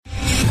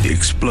The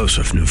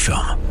explosive new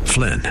film,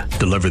 Flynn,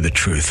 deliver the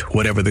truth,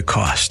 whatever the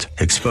cost.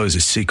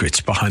 Exposes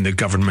secrets behind the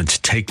government's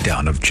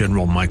takedown of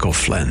General Michael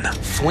Flynn.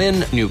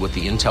 Flynn knew what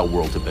the intel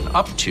world had been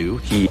up to.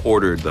 He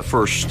ordered the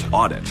first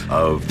audit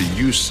of the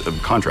use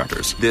of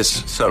contractors.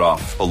 This set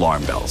off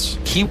alarm bells.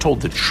 He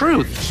told the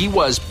truth. He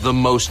was the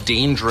most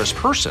dangerous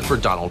person for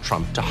Donald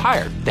Trump to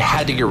hire. They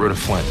had to get rid of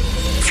Flynn.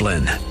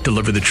 Flynn,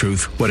 deliver the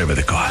truth, whatever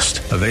the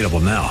cost. Available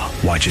now.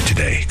 Watch it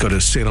today. Go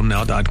to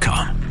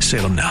salemnow.com.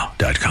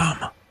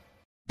 salemnow.com.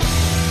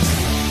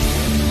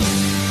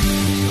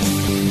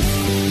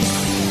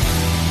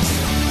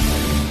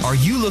 Are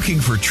you looking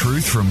for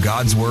truth from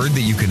God's Word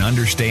that you can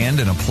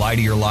understand and apply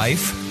to your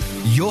life?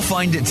 You'll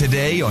find it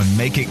today on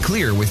Make It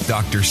Clear with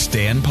Dr.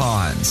 Stan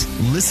Pons.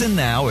 Listen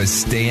now as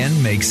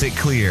Stan makes it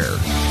clear.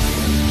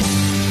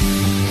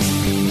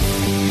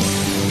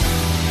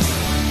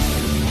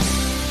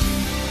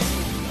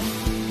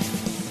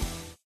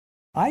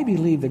 I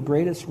believe the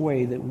greatest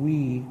way that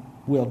we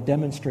will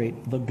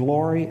demonstrate the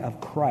glory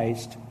of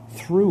Christ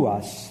through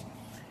us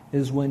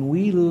is when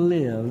we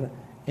live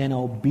an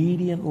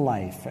obedient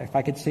life. If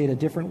I could say it a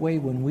different way,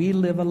 when we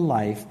live a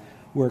life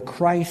where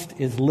Christ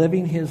is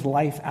living his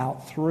life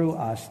out through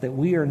us, that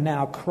we are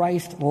now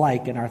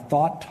Christ-like in our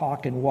thought,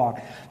 talk, and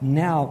walk.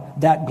 Now,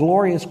 that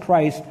glorious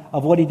Christ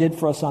of what he did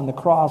for us on the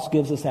cross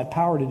gives us that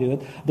power to do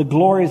it. The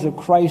glories of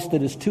Christ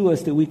that is to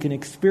us that we can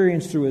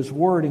experience through his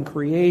word and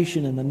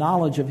creation and the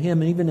knowledge of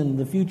him, and even in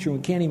the future, we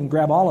can't even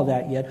grab all of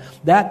that yet.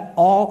 That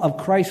all of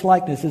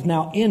Christ-likeness is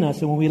now in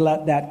us, and when we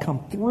let that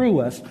come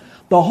through us,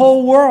 the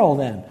whole world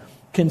then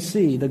can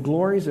see the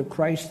glories of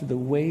Christ through the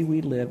way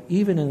we live,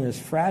 even in this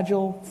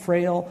fragile,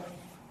 frail,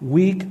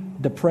 weak,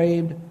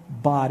 depraved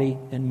body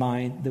and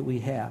mind that we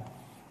have.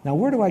 Now,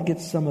 where do I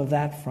get some of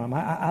that from?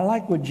 I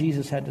like what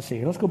Jesus had to say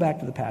here. Let's go back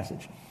to the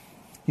passage.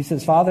 He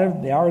says, Father,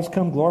 the hour has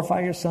come,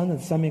 glorify your Son, that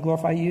the Son may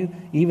glorify you,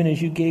 even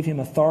as you gave him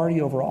authority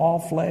over all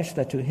flesh,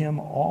 that to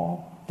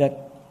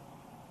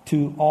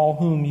all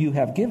whom you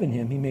have given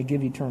him, he may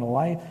give eternal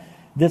life.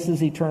 This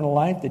is eternal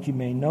life, that they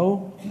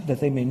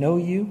may know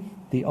you,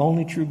 the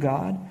only true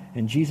God,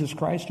 and Jesus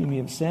Christ whom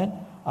you have sent.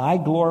 I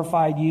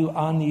glorified you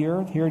on the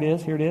earth. Here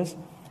it is.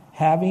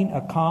 Having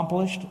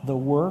accomplished the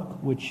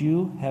work which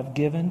you have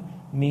given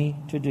me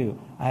to do.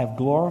 I have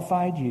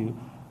glorified you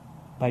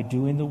by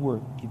doing the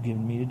work you've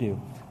given me to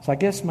do. So I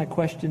guess my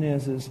question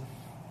is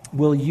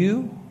will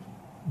you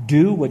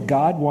do what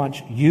God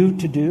wants you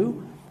to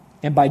do?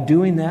 And by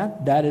doing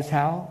that, that is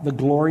how the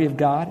glory of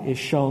God is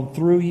shown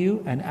through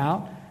you and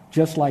out.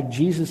 Just like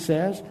Jesus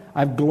says,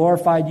 I've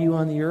glorified you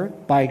on the earth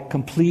by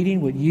completing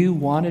what you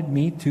wanted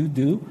me to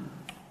do.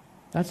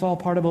 That's all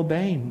part of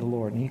obeying the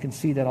Lord. And you can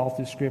see that all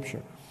through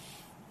Scripture.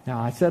 Now,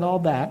 I said all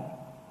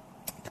that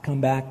to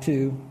come back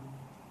to,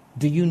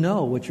 do you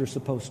know what you're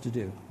supposed to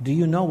do? Do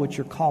you know what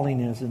your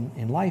calling is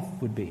in life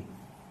would be?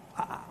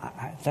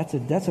 That's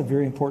a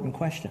very important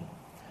question.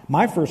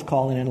 My first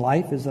calling in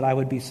life is that I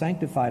would be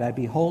sanctified, I'd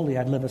be holy,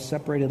 I'd live a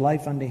separated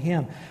life unto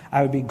him.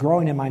 I would be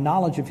growing in my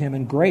knowledge of him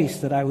and grace,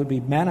 that I would be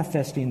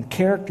manifesting the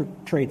character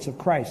traits of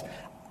Christ.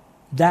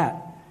 That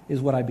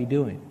is what I'd be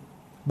doing.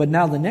 But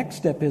now the next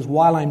step is,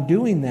 while I'm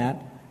doing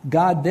that,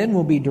 God then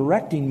will be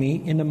directing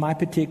me into my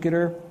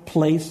particular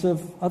place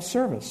of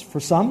service. For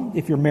some,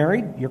 if you're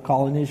married, your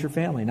calling is your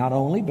family. Not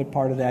only, but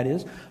part of that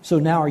is. So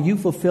now, are you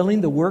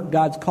fulfilling the work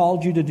God's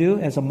called you to do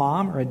as a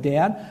mom or a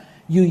dad?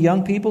 You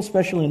young people,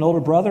 especially an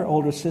older brother,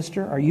 older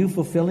sister, are you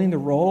fulfilling the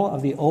role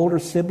of the older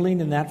sibling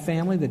in that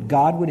family that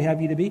God would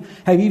have you to be?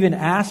 Have you even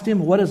asked him,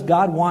 what does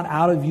God want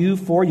out of you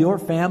for your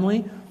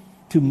family?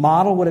 To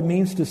model what it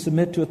means to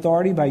submit to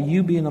authority, by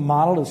you being the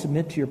model to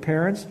submit to your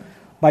parents,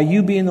 by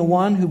you being the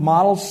one who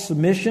models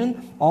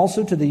submission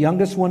also to the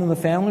youngest one in the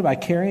family by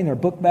carrying their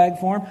book bag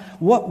for them.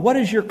 What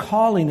is your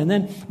calling? And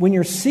then when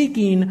you're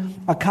seeking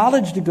a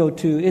college to go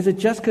to, is it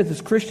just because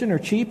it's Christian or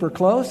cheap or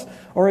close?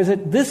 Or is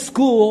it this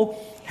school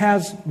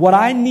has what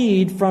I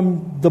need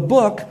from the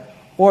book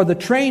or the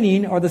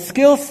training or the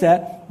skill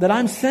set that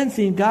I'm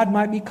sensing God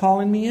might be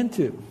calling me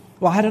into?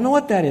 Well, I don't know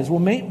what that is. Well,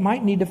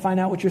 might need to find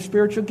out what your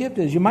spiritual gift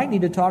is. You might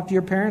need to talk to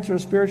your parents or a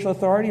spiritual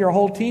authority or a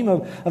whole team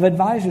of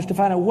advisors to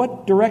find out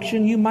what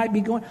direction you might be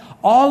going.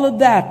 All of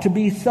that to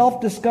be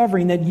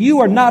self-discovering that you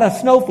are not a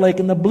snowflake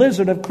in the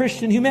blizzard of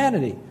Christian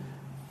humanity.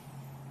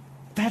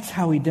 That's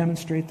how we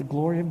demonstrate the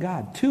glory of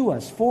God to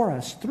us, for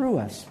us, through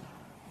us,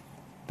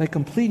 by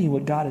completing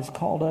what God has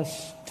called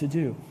us to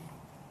do.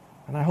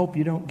 And I hope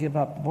you don't give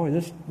up. Boy,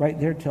 this right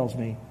there tells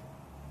me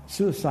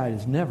suicide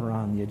is never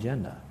on the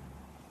agenda.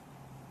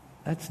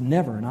 That's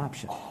never an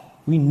option.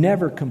 We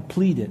never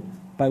complete it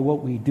by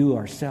what we do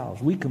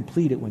ourselves. We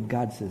complete it when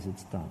God says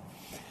it's done.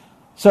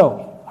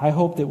 So, I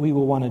hope that we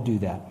will want to do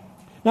that.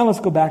 Now let's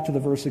go back to the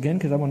verse again,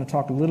 because I want to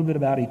talk a little bit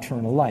about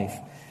eternal life.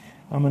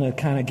 I'm going to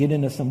kind of get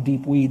into some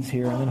deep weeds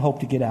here and then hope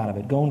to get out of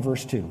it. Go in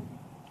verse 2.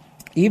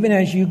 Even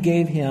as you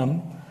gave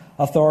him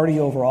authority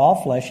over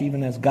all flesh,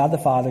 even as God the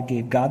Father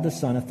gave God the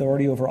Son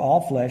authority over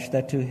all flesh,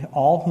 that to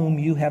all whom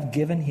you have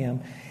given him,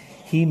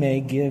 he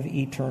may give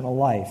eternal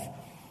life.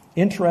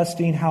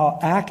 Interesting how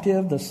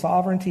active the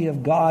sovereignty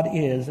of God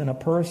is in a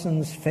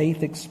person's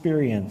faith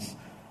experience.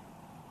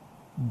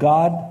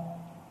 God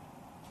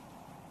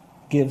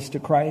gives to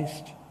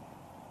Christ.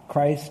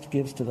 Christ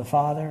gives to the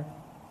Father.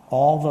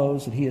 All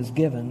those that He has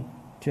given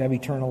to have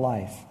eternal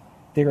life.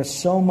 There is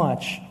so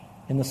much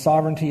in the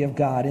sovereignty of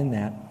God in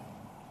that.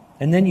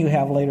 And then you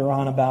have later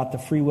on about the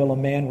free will of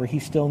man where he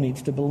still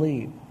needs to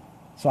believe.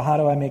 So how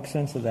do I make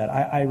sense of that?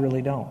 I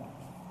really don't.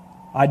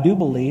 I do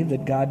believe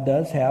that God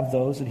does have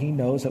those that He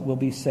knows that will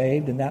be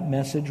saved, and that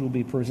message will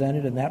be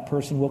presented, and that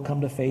person will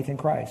come to faith in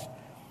Christ.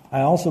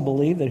 I also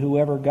believe that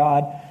whoever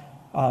God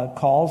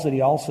calls, that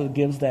He also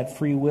gives that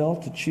free will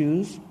to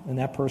choose, and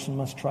that person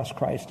must trust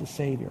Christ as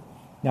Savior.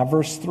 Now,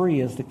 verse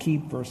 3 is the key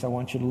verse I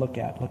want you to look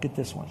at. Look at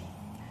this one.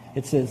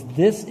 It says,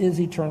 this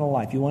is eternal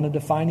life. You want to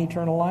define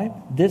eternal life?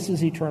 This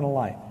is eternal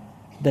life.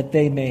 That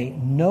they may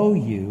know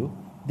you,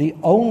 the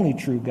only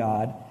true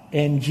God,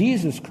 and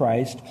Jesus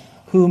Christ,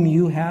 whom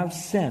you have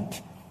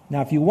sent.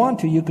 Now, if you want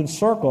to, you can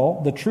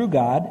circle the true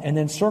God and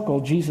then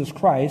circle Jesus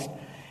Christ,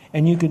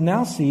 and you can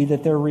now see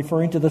that they're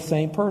referring to the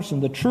same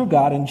person. The true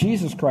God and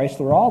Jesus Christ,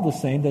 they're all the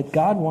same, that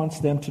God wants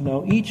them to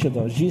know each of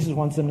those. Jesus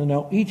wants them to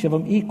know each of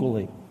them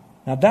equally.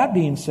 Now, that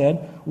being said,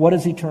 what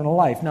is eternal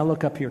life? Now,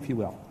 look up here, if you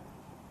will.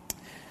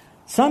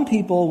 Some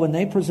people, when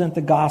they present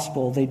the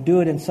gospel, they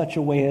do it in such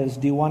a way as,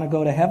 do you want to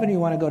go to heaven or do you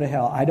want to go to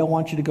hell? I don't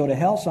want you to go to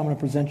hell, so I'm going to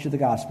present you the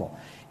gospel.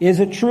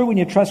 Is it true when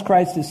you trust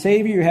Christ as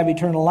Savior, you have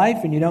eternal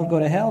life and you don't go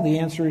to hell? The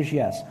answer is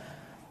yes.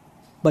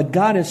 But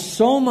God is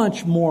so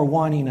much more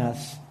wanting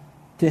us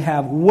to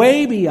have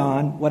way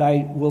beyond what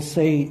I will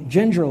say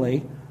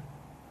gingerly,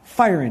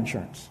 fire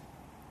insurance.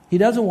 He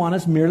doesn't want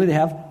us merely to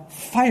have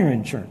fire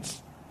insurance.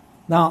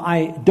 Now,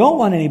 I don't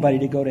want anybody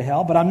to go to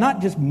hell, but I'm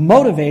not just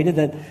motivated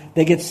that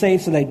they get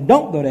saved so they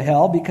don't go to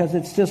hell, because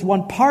it's just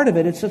one part of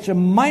it. It's such a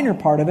minor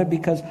part of it,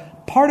 because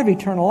part of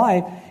eternal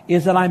life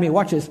is that I may,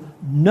 watch this,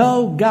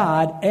 know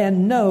God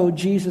and know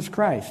Jesus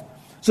Christ.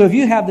 So if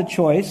you have the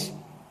choice,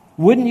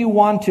 wouldn't you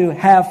want to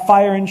have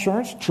fire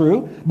insurance?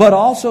 True. But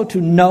also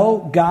to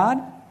know God?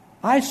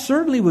 I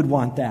certainly would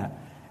want that.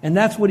 And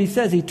that's what he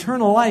says.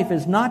 Eternal life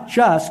is not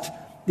just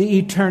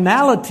the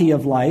eternality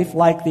of life,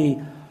 like the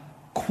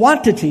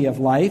quantity of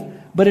life,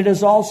 but it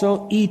is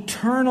also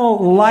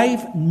eternal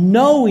life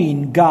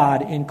knowing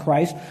God in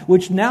Christ,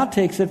 which now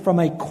takes it from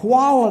a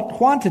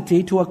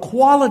quantity to a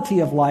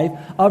quality of life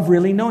of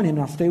really knowing Him.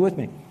 Now stay with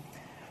me.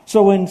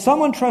 So when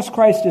someone trusts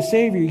Christ as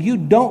Savior, you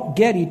don't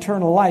get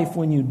eternal life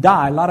when you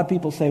die. A lot of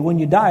people say when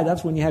you die,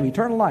 that's when you have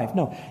eternal life.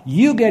 No,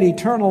 you get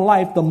eternal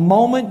life the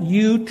moment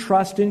you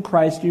trust in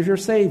Christ as your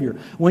Savior.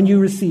 When you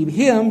receive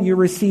Him, you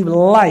receive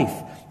life.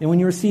 And when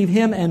you receive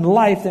Him and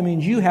life, that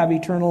means you have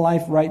eternal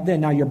life right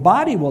then. Now your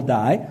body will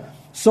die,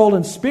 soul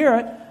and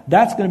spirit,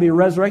 that's going to be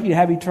resurrected. You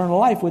have eternal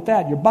life with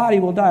that. Your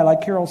body will die.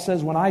 Like Carol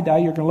says, when I die,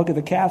 you're going to look at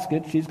the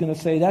casket. She's going to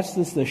say, that's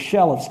just the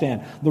shell of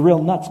Stan. The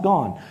real nut's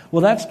gone.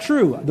 Well, that's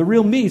true. The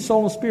real me,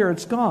 soul and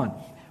spirit's gone.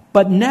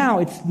 But now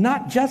it's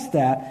not just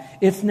that.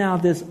 It's now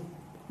this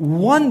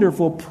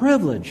wonderful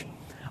privilege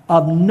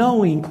of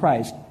knowing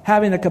Christ,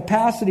 having the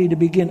capacity to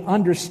begin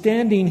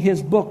understanding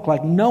His book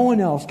like no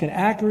one else can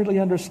accurately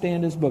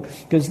understand His book.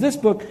 Because this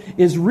book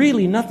is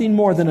really nothing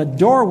more than a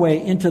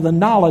doorway into the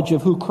knowledge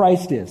of who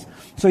Christ is.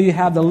 So you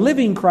have the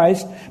living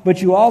Christ,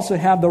 but you also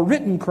have the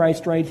written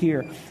Christ right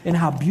here. And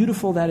how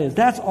beautiful that is.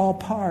 That's all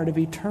part of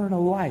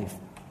eternal life.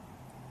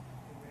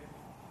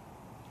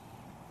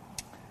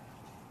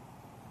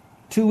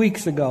 2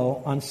 weeks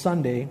ago on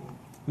Sunday,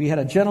 we had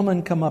a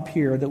gentleman come up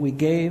here that we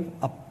gave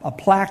a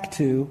plaque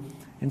to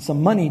and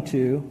some money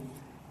to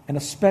and a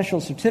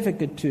special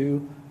certificate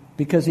to,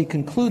 because he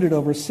concluded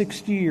over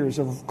 6 years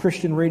of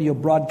Christian radio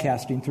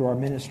broadcasting through our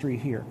ministry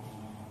here.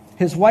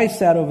 His wife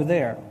sat over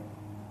there.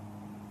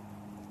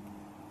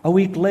 A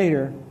week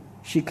later,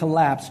 she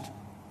collapsed,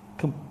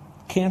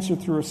 cancer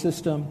through her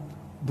system,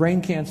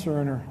 brain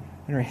cancer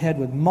in her head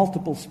with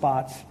multiple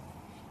spots,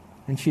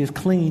 and she is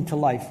clinging to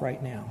life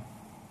right now.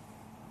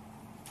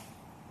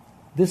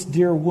 This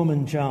dear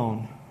woman,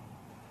 Joan,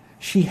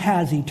 she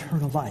has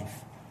eternal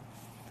life.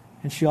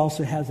 And she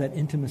also has that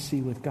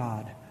intimacy with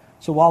God.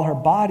 So while her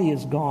body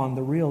is gone,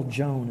 the real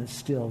Joan is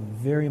still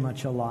very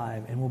much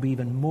alive and will be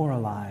even more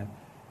alive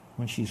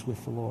when she's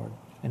with the Lord.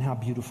 And how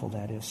beautiful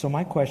that is. So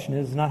my question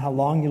is not how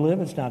long you live,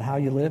 it's not how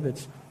you live,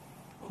 it's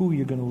who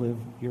you're going to live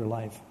your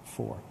life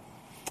for.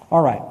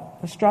 All right,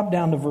 let's drop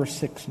down to verse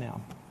 6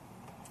 now.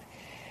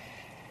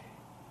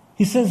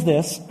 He says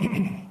this,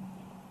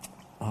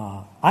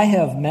 I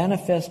have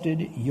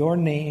manifested your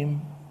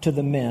name to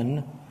the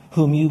men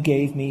whom you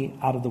gave me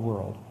out of the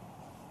world.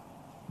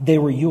 They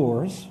were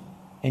yours,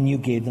 and you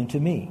gave them to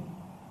me.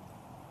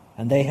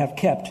 And they have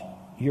kept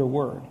your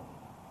word.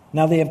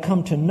 Now they have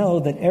come to know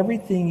that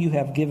everything you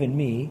have given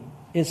me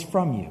is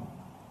from you.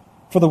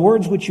 For the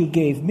words which you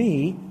gave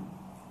me,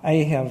 I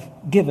have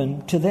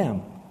given to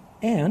them.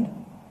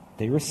 And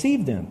they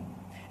received them,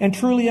 and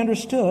truly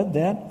understood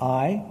that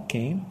I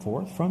came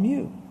forth from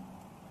you.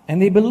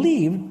 And they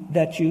believed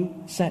that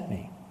you sent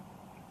me.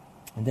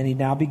 And then he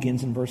now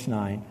begins in verse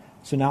 9.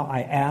 So now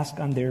I ask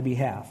on their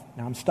behalf.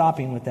 Now I'm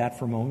stopping with that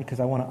for a moment because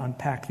I want to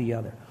unpack the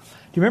other.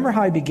 Do you remember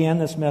how I began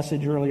this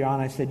message earlier on?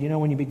 I said,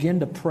 when you begin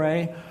to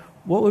pray,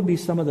 what would be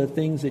some of the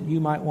things that you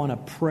might want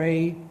to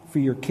pray for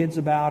your kids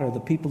about or the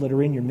people that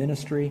are in your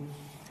ministry?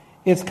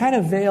 It's kind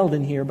of veiled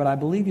in here, but I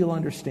believe you'll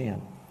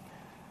understand.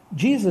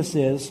 Jesus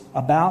is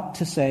about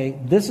to say,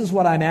 this is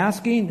what I'm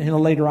asking, and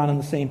later on in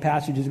the same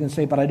passage he's going to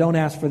say, but I don't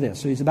ask for this.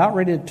 So he's about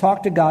ready to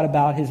talk to God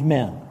about his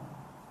men.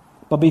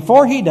 But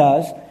before he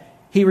does,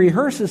 he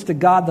rehearses to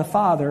God the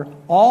Father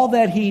all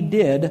that he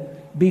did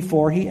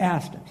before he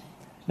asked him.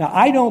 Now,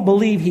 I don't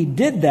believe he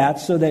did that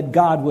so that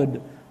God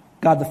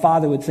the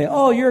Father would say,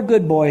 oh, you're a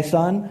good boy,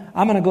 son.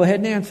 I'm going to go ahead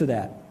and answer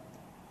that.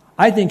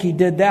 I think he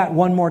did that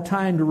one more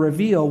time to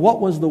reveal what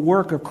was the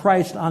work of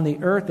Christ on the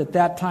earth at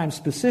that time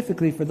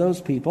specifically for those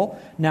people.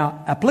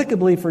 Now,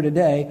 applicably for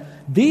today,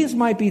 these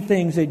might be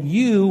things that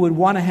you would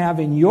want to have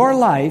in your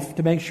life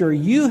to make sure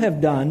you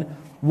have done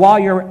while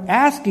you're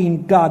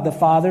asking God the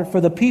Father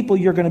for the people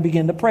you're going to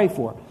begin to pray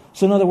for.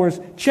 So in other words,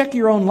 check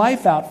your own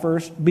life out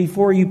first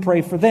before you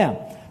pray for them.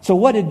 So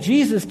what did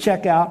Jesus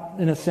check out,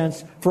 in a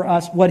sense, for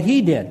us, what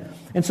he did?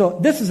 And so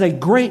this is a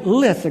great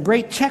list, a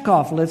great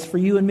checkoff list for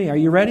you and me. Are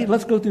you ready?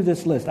 Let's go through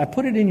this list. I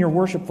put it in your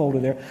worship folder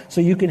there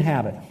so you can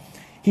have it.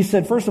 He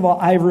said, first of all,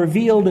 I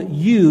revealed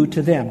you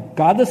to them.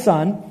 God the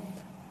Son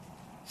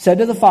said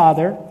to the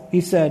Father,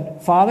 he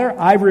said, Father,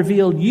 I've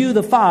revealed you,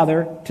 the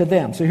Father, to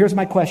them. So here's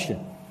my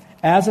question.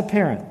 As a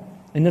parent,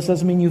 and this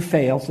doesn't mean you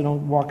fail, so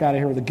don't walk out of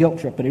here with a guilt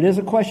trip, but it is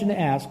a question to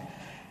ask,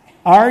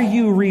 are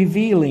you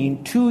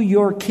revealing to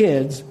your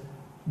kids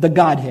the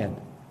Godhead?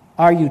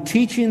 Are you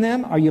teaching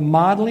them? Are you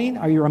modeling?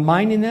 Are you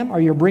reminding them?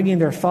 Are you bringing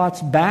their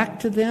thoughts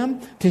back to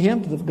them, to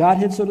Him, to the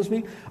Godhead, so to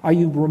speak? Are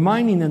you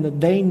reminding them that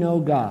they know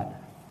God?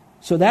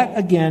 So that,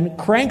 again,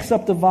 cranks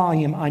up the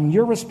volume on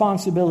your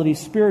responsibility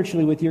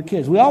spiritually with your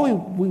kids.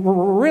 We're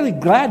really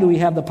glad that we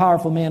have the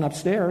powerful man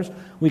upstairs.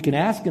 We can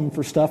ask him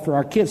for stuff for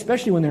our kids,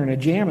 especially when they're in a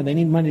jam or they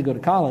need money to go to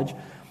college.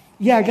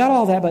 Yeah, I got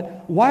all that,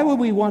 but why would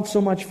we want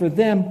so much for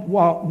them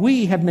while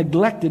we have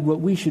neglected what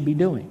we should be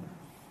doing?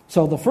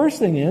 So the first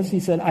thing is,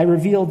 he said, I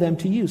revealed them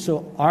to you.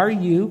 So are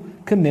you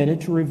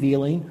committed to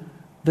revealing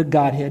the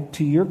Godhead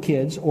to your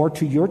kids or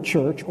to your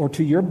church or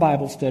to your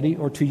Bible study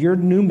or to your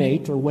new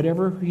mate or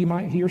whatever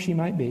he or she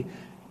might be?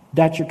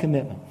 That's your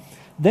commitment.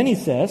 Then he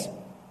says,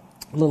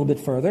 a little bit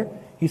further,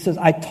 he says,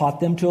 I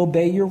taught them to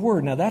obey your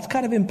word. Now that's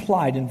kind of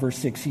implied in verse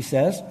 6. He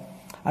says,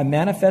 I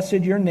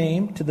manifested your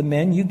name to the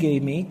men you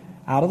gave me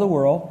out of the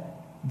world.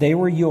 They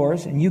were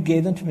yours, and you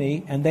gave them to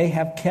me, and they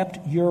have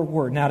kept your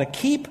word. Now, to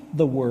keep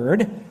the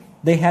word,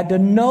 they had to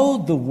know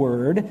the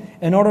word.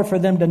 In order for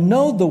them to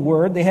know the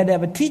word, they had to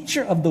have a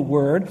teacher of the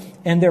word,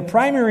 and their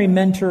primary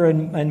mentor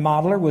and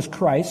modeler was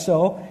Christ,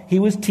 so he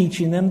was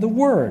teaching them the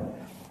word.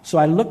 So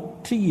I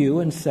look to you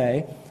and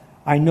say,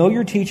 I know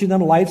you're teaching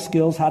them life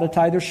skills, how to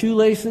tie their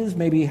shoelaces,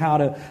 maybe how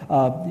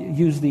to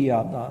use the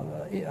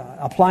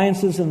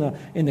appliances in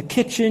the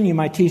kitchen. You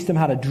might teach them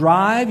how to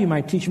drive. You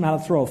might teach them how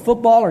to throw a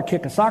football or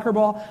kick a soccer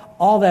ball.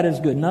 All that is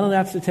good. None of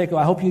that's to take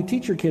away. I hope you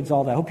teach your kids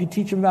all that. I hope you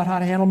teach them about how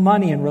to handle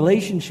money and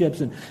relationships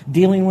and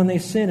dealing when they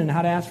sin and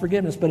how to ask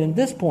forgiveness. But in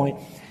this point,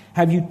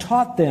 have you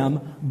taught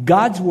them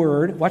God's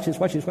word, watch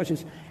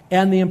this,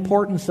 and the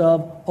importance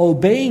of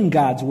obeying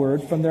God's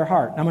word from their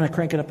heart? I'm going to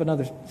crank it up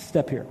another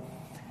step here.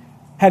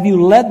 Have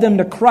you led them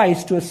to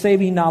Christ, to a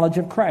saving knowledge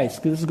of Christ?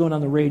 Because this is going on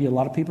the radio. A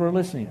lot of people are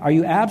listening. Are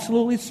you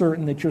absolutely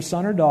certain that your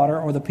son or daughter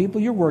or the people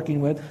you're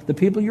working with, the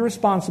people you're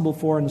responsible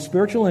for and the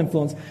spiritual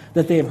influence,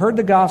 that they have heard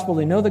the gospel,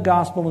 they know the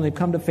gospel, and they've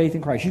come to faith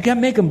in Christ? You can't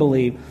make them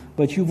believe,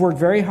 but you've worked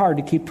very hard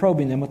to keep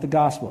probing them with the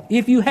gospel.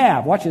 If you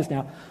have, watch this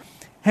now,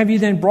 have you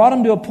then brought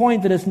them to a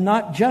point that it's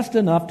not just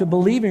enough to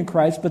believe in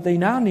Christ, but they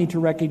now need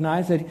to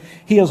recognize that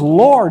He is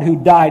Lord who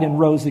died and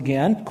rose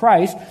again,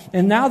 Christ,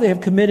 and now they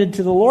have committed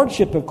to the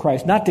lordship of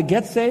Christ, not to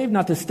get saved,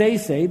 not to stay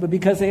saved, but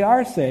because they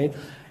are saved.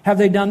 Have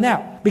they done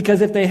that?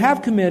 Because if they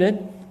have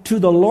committed to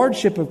the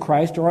lordship of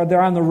Christ, or they're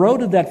on the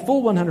road to that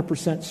full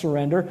 100%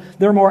 surrender,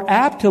 they're more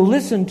apt to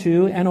listen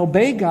to and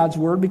obey God's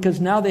word because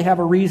now they have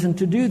a reason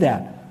to do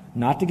that.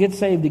 Not to get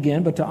saved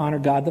again, but to honor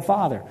God the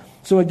Father.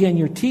 So again,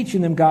 you're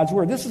teaching them God's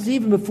word. This is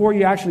even before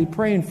you're actually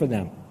praying for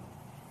them.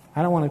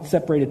 I don't want to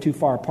separate it too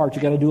far apart.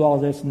 You've got to do all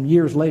of this and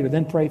years later,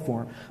 then pray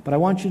for them. But I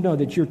want you to know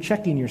that you're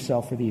checking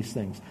yourself for these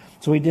things.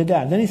 So he did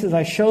that. And then he says,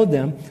 I showed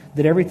them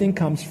that everything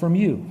comes from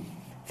you.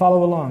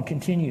 Follow along.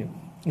 Continue.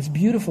 It's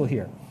beautiful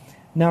here.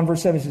 Now in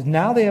verse 7 it says,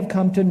 now they have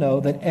come to know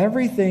that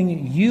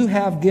everything you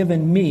have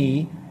given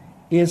me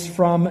is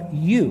from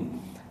you.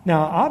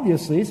 Now,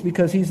 obviously, it's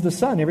because He's the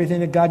Son.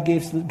 Everything that God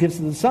gives to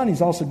the Son,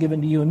 He's also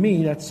given to you and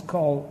me. That's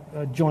called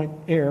a joint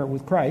heir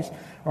with Christ.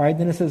 All right,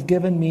 then it says,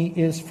 given me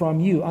is from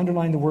you.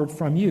 Underline the word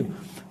from you.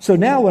 So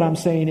now what I'm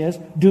saying is,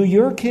 do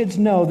your kids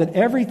know that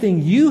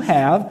everything you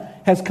have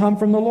has come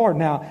from the Lord?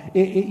 Now,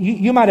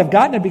 you might have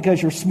gotten it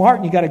because you're smart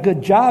and you got a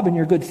good job and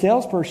you're a good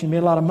salesperson, you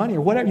made a lot of money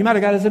or whatever. You might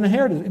have got it as an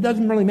inheritance. It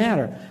doesn't really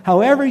matter.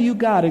 However you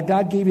got it,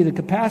 God gave you the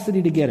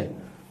capacity to get it.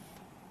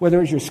 Whether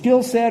it was your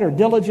skill set or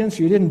diligence,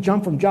 you didn't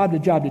jump from job to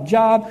job to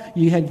job,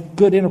 you had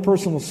good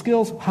interpersonal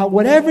skills,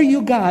 whatever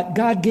you got,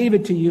 God gave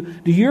it to you.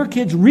 Do your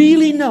kids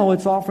really know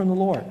it's all from the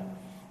Lord?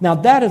 Now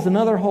that is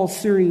another whole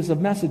series of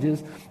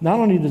messages. Not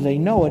only do they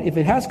know it, if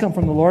it has come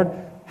from the Lord,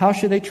 how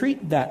should they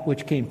treat that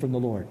which came from the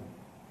Lord?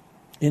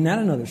 Isn't that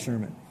another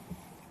sermon?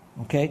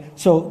 Okay,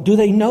 so do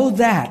they know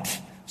that?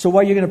 So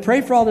while you're going to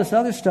pray for all this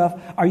other stuff,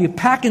 are you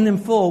packing them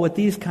full with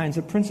these kinds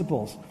of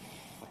principles?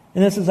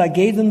 And it says, I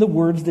gave them the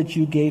words that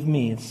you gave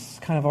me. It's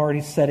kind of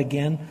already said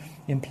again,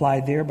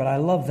 implied there, but I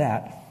love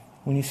that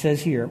when he says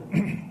here,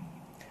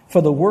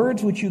 for the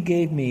words which you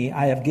gave me,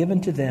 I have given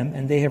to them,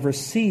 and they have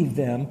received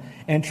them,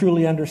 and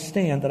truly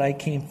understand that I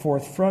came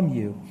forth from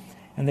you,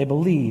 and they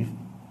believe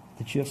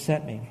that you have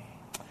sent me.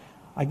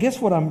 I guess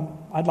what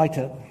I'd like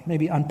to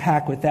maybe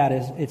unpack with that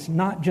is, it's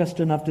not just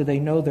enough do they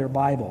know their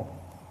Bible,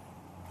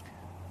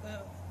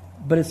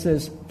 but it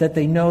says that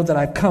they know that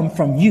I've come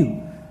from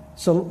you.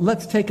 So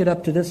let's take it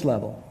up to this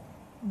level.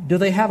 Do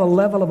they have a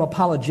level of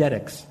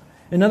apologetics?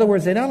 In other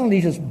words, they not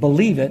only just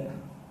believe it,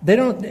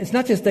 it's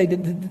not just they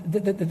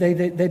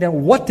know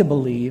what to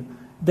believe,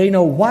 they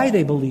know why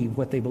they believe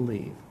what they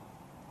believe.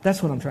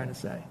 That's what I'm trying to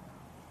say.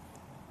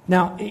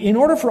 Now, in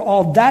order for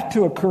all that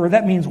to occur,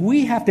 that means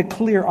we have to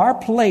clear our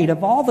plate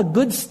of all the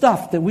good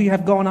stuff that we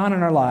have going on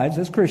in our lives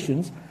as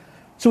Christians,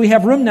 so we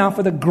have room now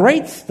for the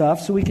great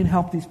stuff so we can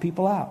help these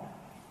people out.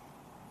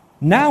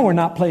 Now we're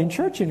not playing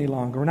church any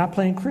longer. We're not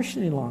playing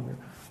Christian any longer.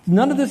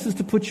 None of this is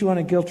to put you on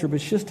a guilt trip.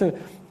 It's just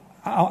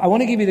I want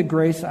to give you the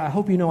grace. I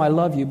hope you know I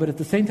love you. But at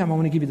the same time, I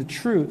want to give you the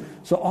truth.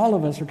 So all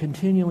of us are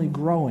continually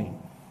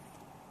growing.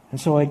 And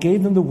so I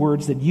gave them the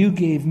words that you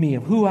gave me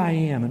of who I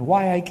am and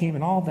why I came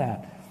and all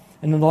that.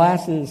 And then the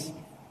last is,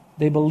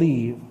 they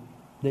believe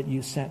that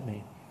you sent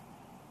me.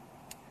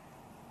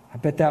 I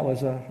bet that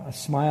was a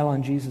smile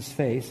on Jesus'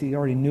 face. He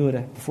already knew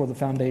it before the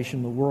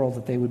foundation of the world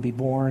that they would be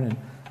born and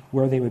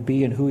where they would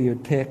be and who he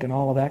would pick and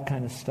all of that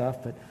kind of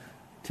stuff, but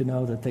to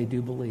know that they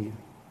do believe.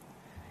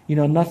 You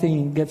know,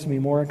 nothing gets me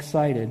more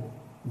excited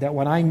that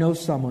when I know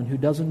someone who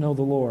doesn't know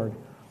the Lord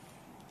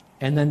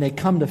and then they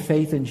come to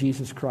faith in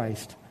Jesus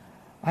Christ,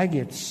 I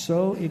get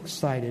so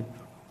excited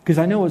because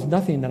I know it's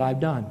nothing that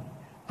I've done.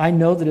 I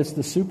know that it's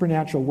the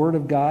supernatural Word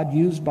of God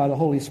used by the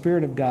Holy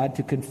Spirit of God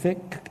to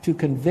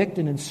convict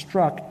and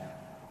instruct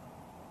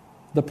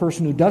the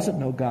person who doesn't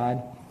know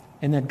God,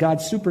 and that God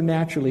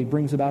supernaturally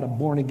brings about a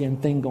born-again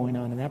thing going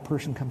on, and that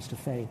person comes to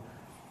faith.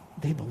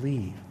 They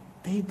believe.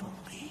 They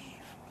believe.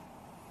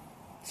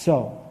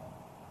 So,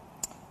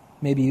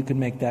 maybe you can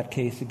make that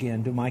case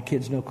again. Do my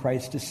kids know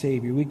Christ as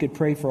Savior? We could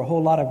pray for a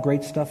whole lot of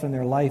great stuff in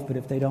their life, but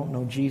if they don't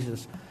know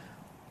Jesus,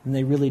 then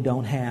they really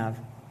don't have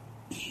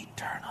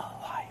eternal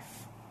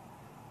life.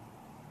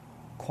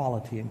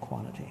 Quality and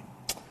quantity.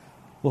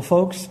 Well,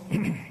 folks,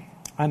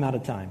 I'm out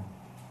of time.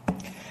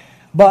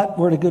 But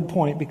we're at a good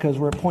point because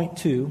we're at point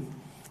 2,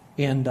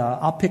 and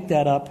I'll pick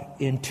that up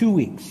in 2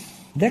 weeks.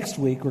 Next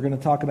week, we're going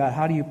to talk about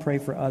how do you pray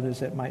for others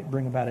that might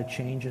bring about a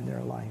change in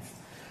their life.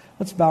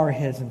 Let's bow our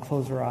heads and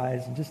close our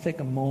eyes and just take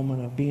a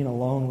moment of being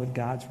alone with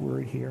God's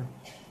Word here.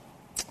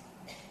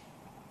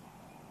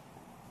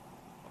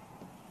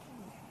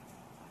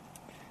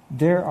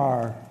 There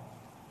are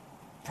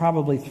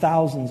probably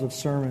thousands of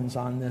sermons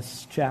on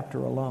this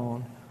chapter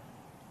alone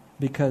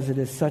because it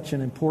is such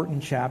an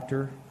important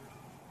chapter.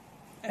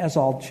 As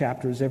all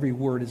chapters, every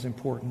word is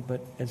important,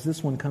 but as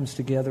this one comes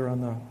together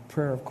on the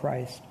prayer of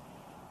Christ,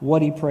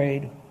 what he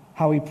prayed,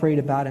 how he prayed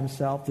about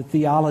himself, the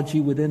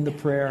theology within the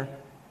prayer,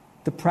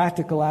 the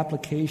practical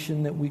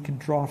application that we can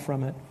draw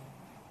from it,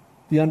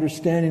 the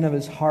understanding of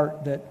his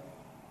heart that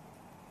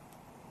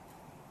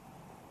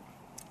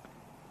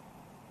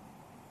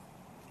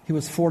he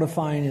was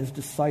fortifying his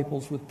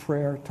disciples with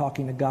prayer,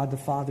 talking to God the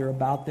Father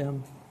about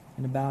them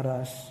and about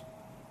us.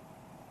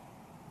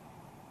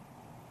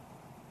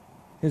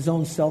 His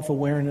own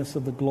self-awareness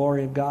of the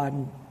glory of God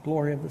and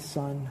glory of the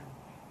Son.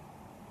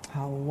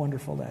 How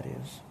wonderful that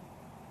is.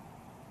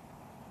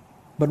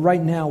 But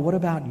right now, what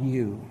about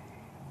you?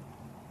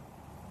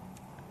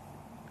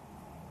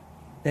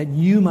 That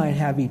you might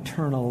have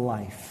eternal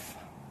life.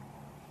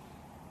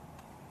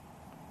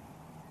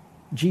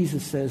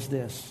 Jesus says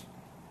this,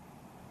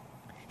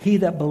 he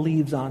that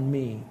believes on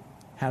me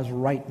has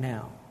right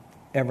now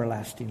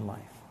everlasting life.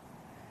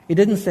 It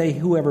didn't say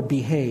whoever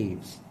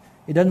behaves.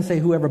 It doesn't say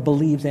whoever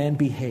believes and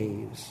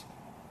behaves.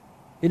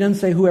 It doesn't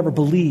say whoever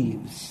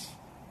believes.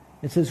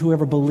 It says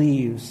whoever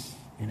believes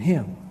in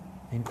him,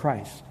 in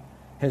Christ,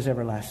 has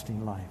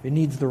everlasting life. It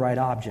needs the right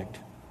object,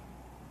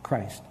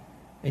 Christ.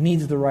 It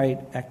needs the right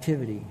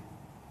activity.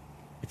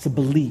 It's a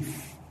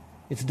belief.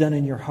 It's done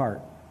in your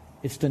heart.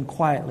 It's done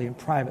quietly and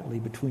privately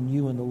between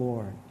you and the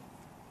Lord.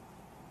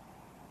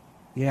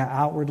 Yeah,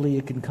 outwardly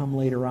it can come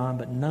later on,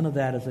 but none of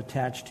that is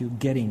attached to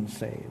getting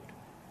saved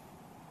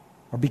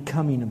or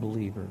becoming a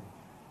believer.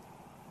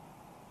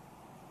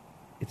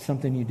 It's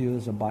something you do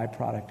as a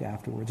byproduct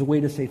afterwards, a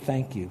way to say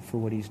thank you for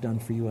what he's done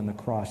for you on the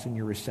cross and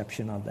your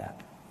reception of that.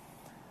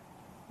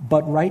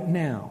 But right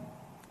now,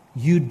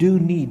 you do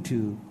need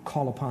to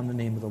call upon the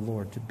name of the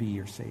Lord to be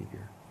your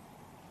Savior.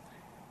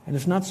 And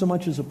it's not so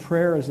much as a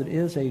prayer as it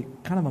is a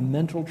kind of a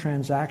mental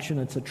transaction.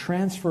 It's a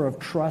transfer of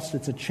trust.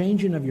 It's a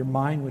changing of your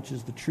mind, which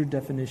is the true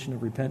definition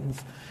of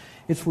repentance.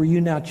 It's where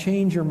you now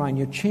change your mind.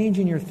 You're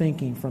changing your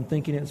thinking from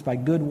thinking it's by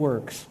good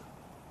works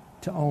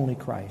to only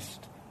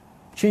Christ.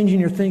 Changing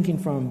your thinking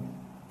from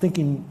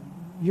thinking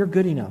you're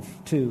good enough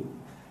to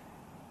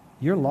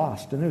you're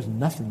lost and there's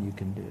nothing you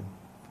can do.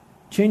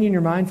 Changing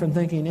your mind from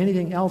thinking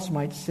anything else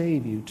might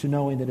save you to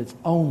knowing that it's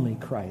only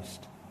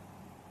Christ.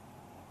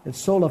 It's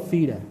sola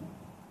fide,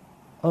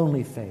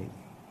 only faith,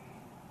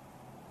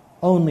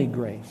 only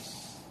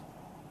grace.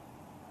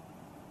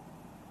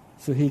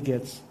 So he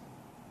gets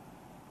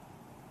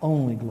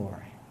only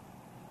glory.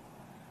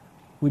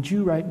 Would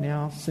you right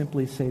now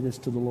simply say this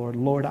to the Lord?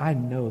 Lord, I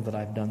know that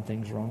I've done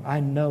things wrong.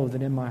 I know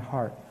that in my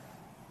heart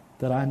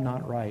that I'm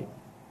not right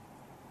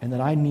and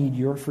that I need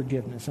your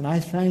forgiveness. And I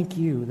thank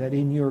you that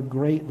in your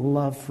great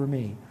love for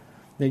me,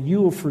 that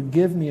you will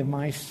forgive me of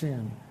my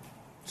sin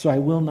so I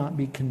will not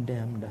be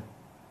condemned.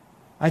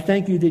 I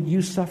thank you that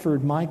you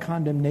suffered my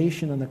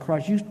condemnation on the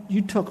cross.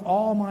 You took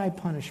all my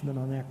punishment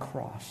on that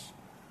cross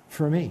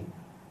for me.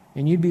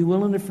 And you'd be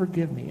willing to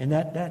forgive me. And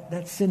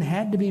that sin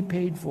had to be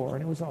paid for.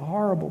 And it was a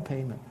horrible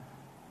payment.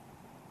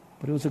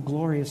 But it was a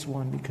glorious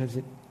one because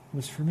it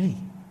was for me.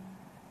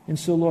 And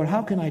so, Lord,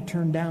 how can I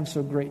turn down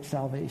so great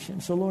salvation?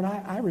 So, Lord,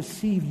 I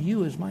receive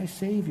you as my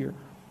Savior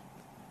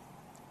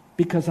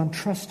because I'm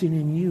trusting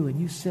in you.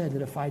 And you said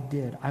that if I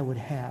did, I would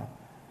have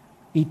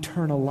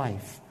eternal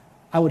life.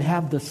 I would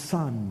have the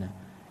Son.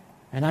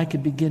 And I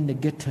could begin to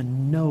get to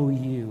know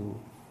you.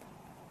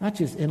 Not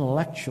just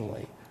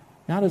intellectually.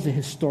 Not as a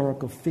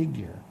historical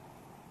figure,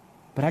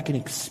 but I can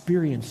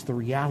experience the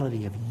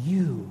reality of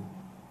you,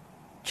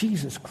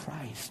 Jesus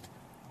Christ,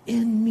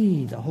 in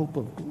me, the hope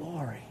of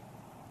glory.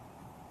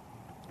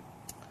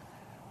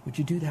 Would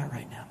you do that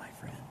right now, my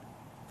friend?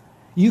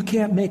 You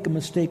can't make a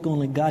mistake,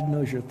 only God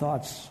knows your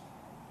thoughts,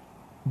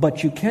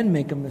 but you can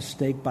make a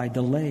mistake by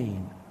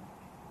delaying.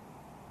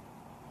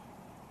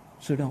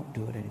 So don't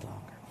do it any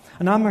longer.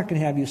 And I'm not going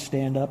to have you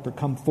stand up or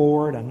come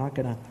forward. I'm not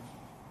going to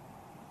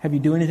have you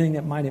do anything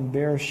that might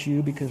embarrass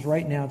you, because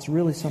right now it's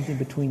really something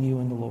between you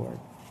and the Lord.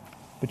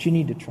 But you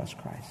need to trust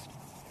Christ.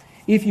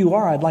 If you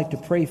are, I'd like to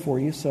pray for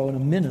you, so in a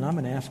minute I'm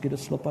going to ask you to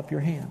slip up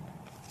your hand.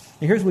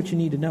 And here's what you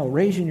need to know.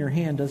 Raising your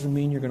hand doesn't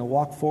mean you're going to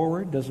walk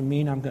forward, doesn't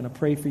mean I'm going to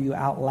pray for you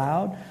out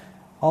loud.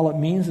 All it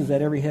means is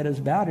that every head is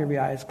bowed, every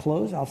eye is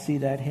closed. I'll see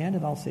that hand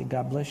and I'll say,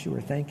 God bless you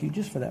or thank you,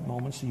 just for that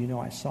moment so you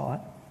know I saw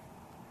it.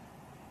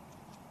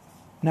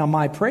 Now,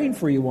 my praying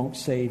for you won't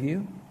save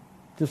you,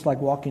 just like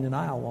walking an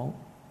aisle won't.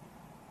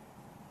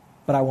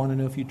 But I want to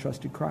know if you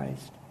trusted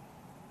Christ.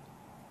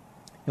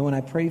 And when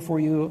I pray for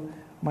you,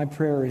 my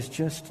prayer is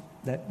just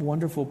that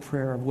wonderful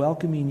prayer of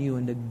welcoming you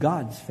into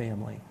God's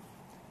family.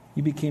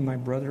 You became my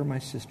brother or my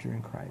sister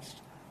in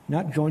Christ.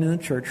 You're not joining the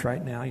church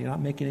right now. You're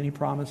not making any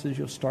promises.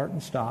 You'll start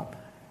and stop.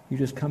 You're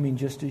just coming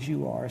just as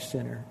you are, a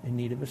sinner in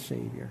need of a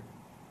Savior.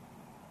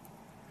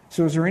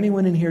 So is there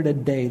anyone in here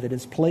today that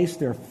has placed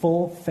their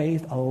full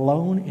faith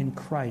alone in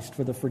Christ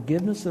for the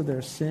forgiveness of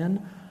their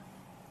sin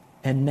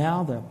and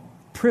now the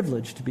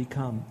privilege to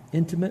become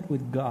intimate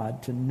with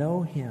God, to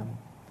know Him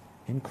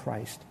in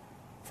Christ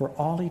for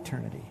all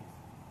eternity?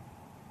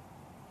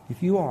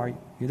 If you are,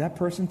 you're that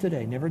person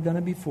today, never done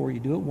it before, you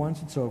do it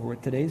once, it's over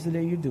with. Today's the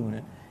day you're doing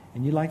it,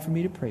 and you'd like for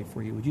me to pray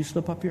for you. Would you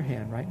slip up your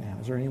hand right now?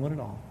 Is there anyone at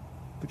all?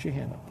 Put your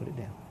hand up, put it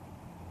down.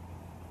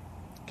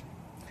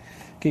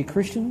 Okay,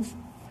 Christians,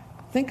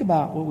 think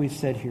about what we've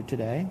said here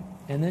today,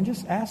 and then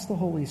just ask the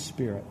Holy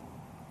Spirit,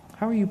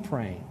 how are you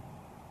praying?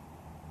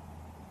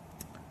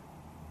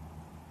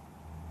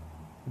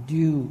 Do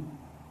you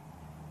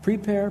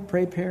prepare,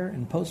 pray-pair,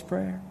 and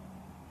post-prayer?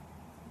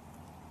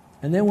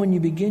 And then when you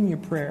begin your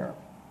prayer,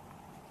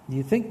 do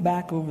you think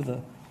back over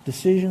the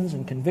decisions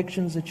and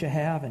convictions that you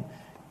have? And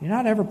you're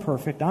not ever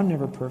perfect. I'm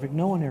never perfect.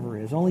 No one ever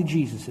is. Only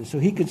Jesus is. So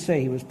he could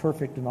say he was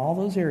perfect in all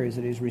those areas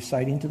that he's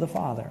reciting to the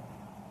Father.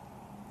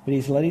 But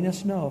he's letting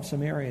us know of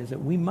some areas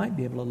that we might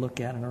be able to look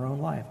at in our own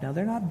life. Now,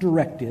 they're not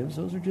directives.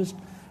 Those are just,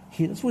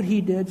 that's what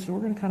he did, so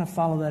we're going to kind of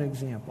follow that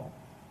example.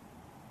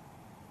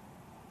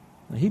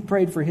 He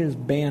prayed for his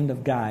band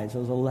of guys,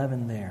 those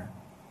 11 there.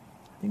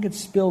 I think it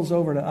spills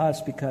over to us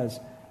because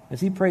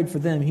as he prayed for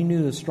them, he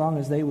knew as strong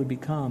as they would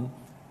become,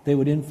 they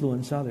would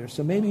influence others.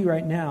 So maybe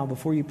right now,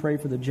 before you pray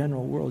for the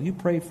general world, you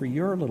pray for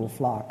your little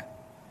flock,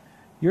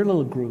 your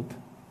little group,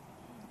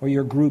 or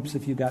your groups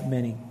if you've got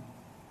many.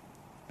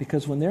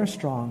 Because when they're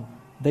strong,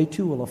 they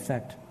too will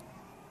affect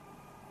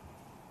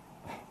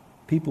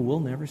people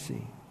we'll never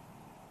see.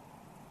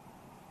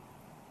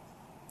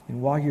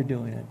 And while you're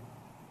doing it,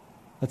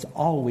 let's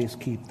always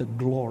keep the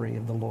glory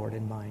of the Lord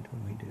in mind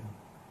when we do.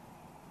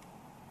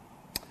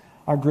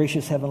 Our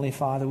gracious Heavenly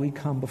Father, we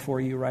come before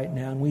you right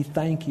now, and we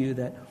thank you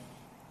that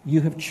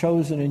you have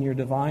chosen in your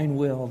divine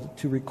will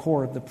to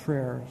record the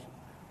prayers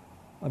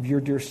of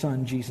your dear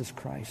Son, Jesus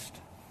Christ.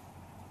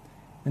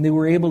 And they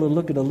were able to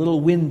look at a little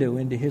window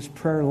into his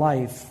prayer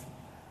life.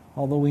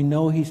 Although we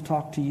know he's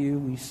talked to you,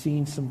 we've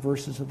seen some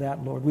verses of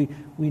that, Lord.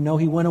 We know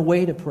he went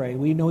away to pray.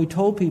 We know he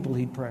told people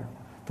he'd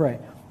pray.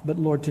 but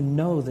Lord, to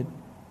know that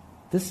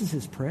this is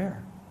his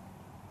prayer.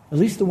 At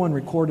least the one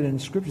recorded in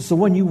Scripture. It's the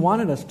one you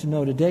wanted us to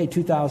know today,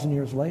 2,000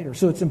 years later.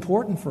 So it's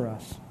important for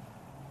us.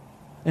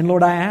 And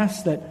Lord, I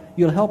ask that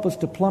you'll help us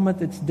to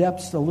plummet its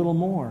depths a little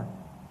more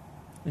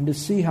and to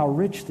see how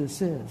rich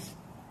this is.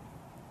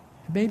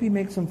 And maybe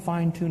make some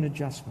fine-tuned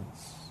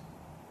adjustments.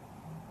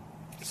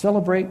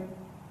 Celebrate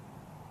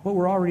what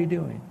we're already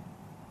doing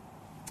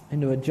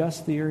and to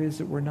adjust the areas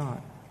that we're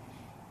not.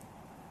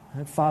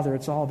 And Father,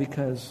 it's all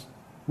because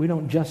we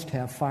don't just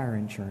have fire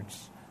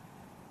insurance.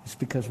 It's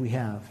because we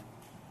have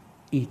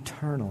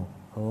eternal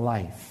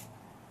life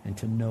and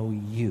to know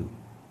you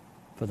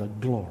for the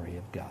glory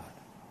of God.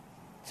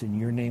 It's in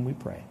your name we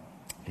pray.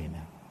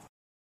 Amen.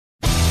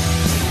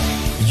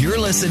 You're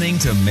listening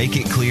to Make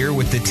It Clear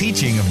with the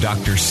teaching of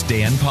Dr.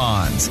 Stan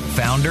Ponz,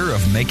 founder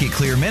of Make It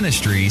Clear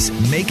Ministries.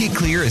 Make It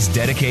Clear is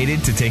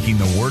dedicated to taking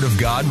the Word of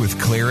God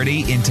with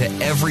clarity into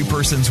every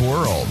person's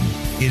world.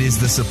 It is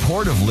the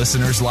support of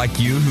listeners like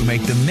you who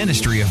make the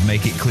ministry of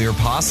Make It Clear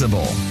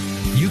possible.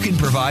 You can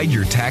provide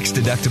your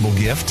tax-deductible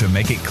gift to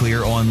Make It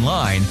Clear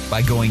online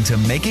by going to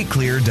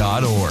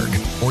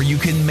makeitclear.org, or you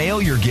can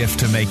mail your gift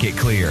to Make It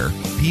Clear,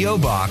 P.O.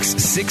 Box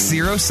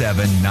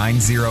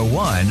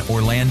 607901,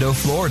 Orlando,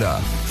 Florida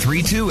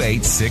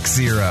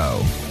 32860.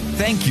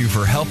 Thank you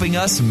for helping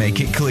us make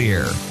it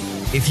clear.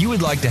 If you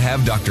would like to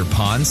have Dr.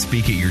 Ponz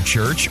speak at your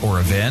church or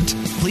event,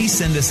 please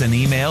send us an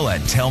email at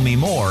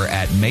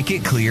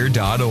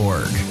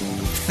tellmemore@makeitclear.org.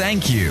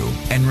 Thank you,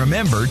 and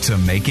remember to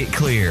make it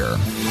clear.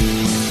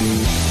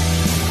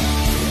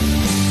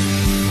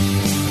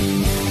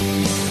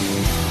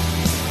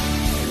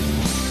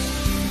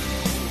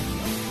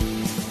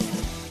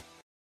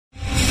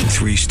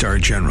 Three-star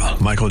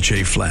General Michael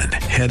J. Flynn,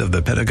 head of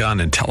the Pentagon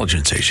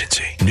Intelligence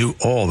Agency, knew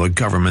all the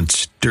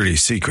government's dirty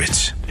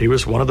secrets. He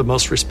was one of the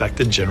most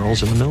respected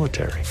generals in the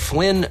military.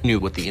 Flynn knew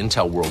what the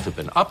intel world had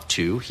been up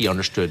to. He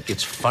understood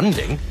its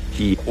funding.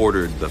 He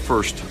ordered the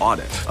first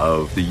audit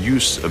of the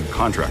use of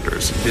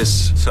contractors.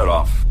 This set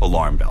off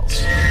alarm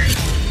bells.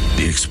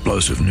 The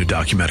explosive new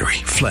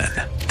documentary, Flynn,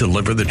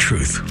 Deliver the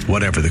Truth,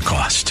 Whatever the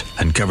Cost,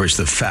 uncovers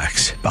the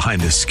facts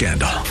behind this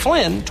scandal.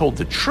 Flynn told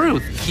the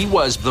truth. He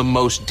was the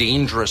most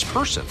dangerous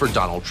person for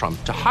Donald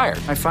Trump to hire.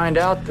 I find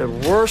out the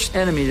worst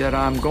enemy that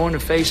I'm going to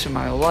face in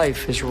my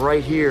life is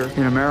right here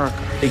in America.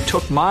 They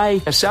took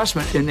my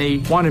assessment and they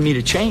wanted me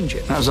to change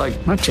it. And I was like,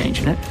 I'm not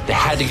changing it. They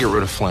had to get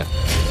rid of Flynn.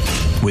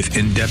 With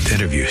in-depth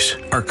interviews,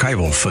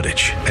 archival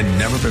footage, and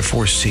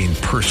never-before-seen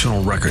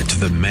personal records of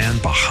the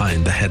man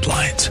behind the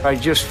headlines. I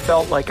just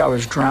felt like I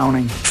was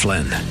drowning.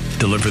 Flynn,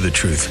 Deliver the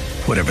Truth,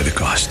 Whatever the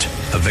Cost.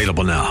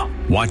 Available now.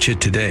 Watch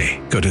it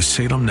today. Go to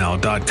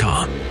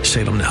salemnow.com.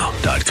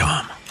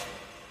 salemnow.com.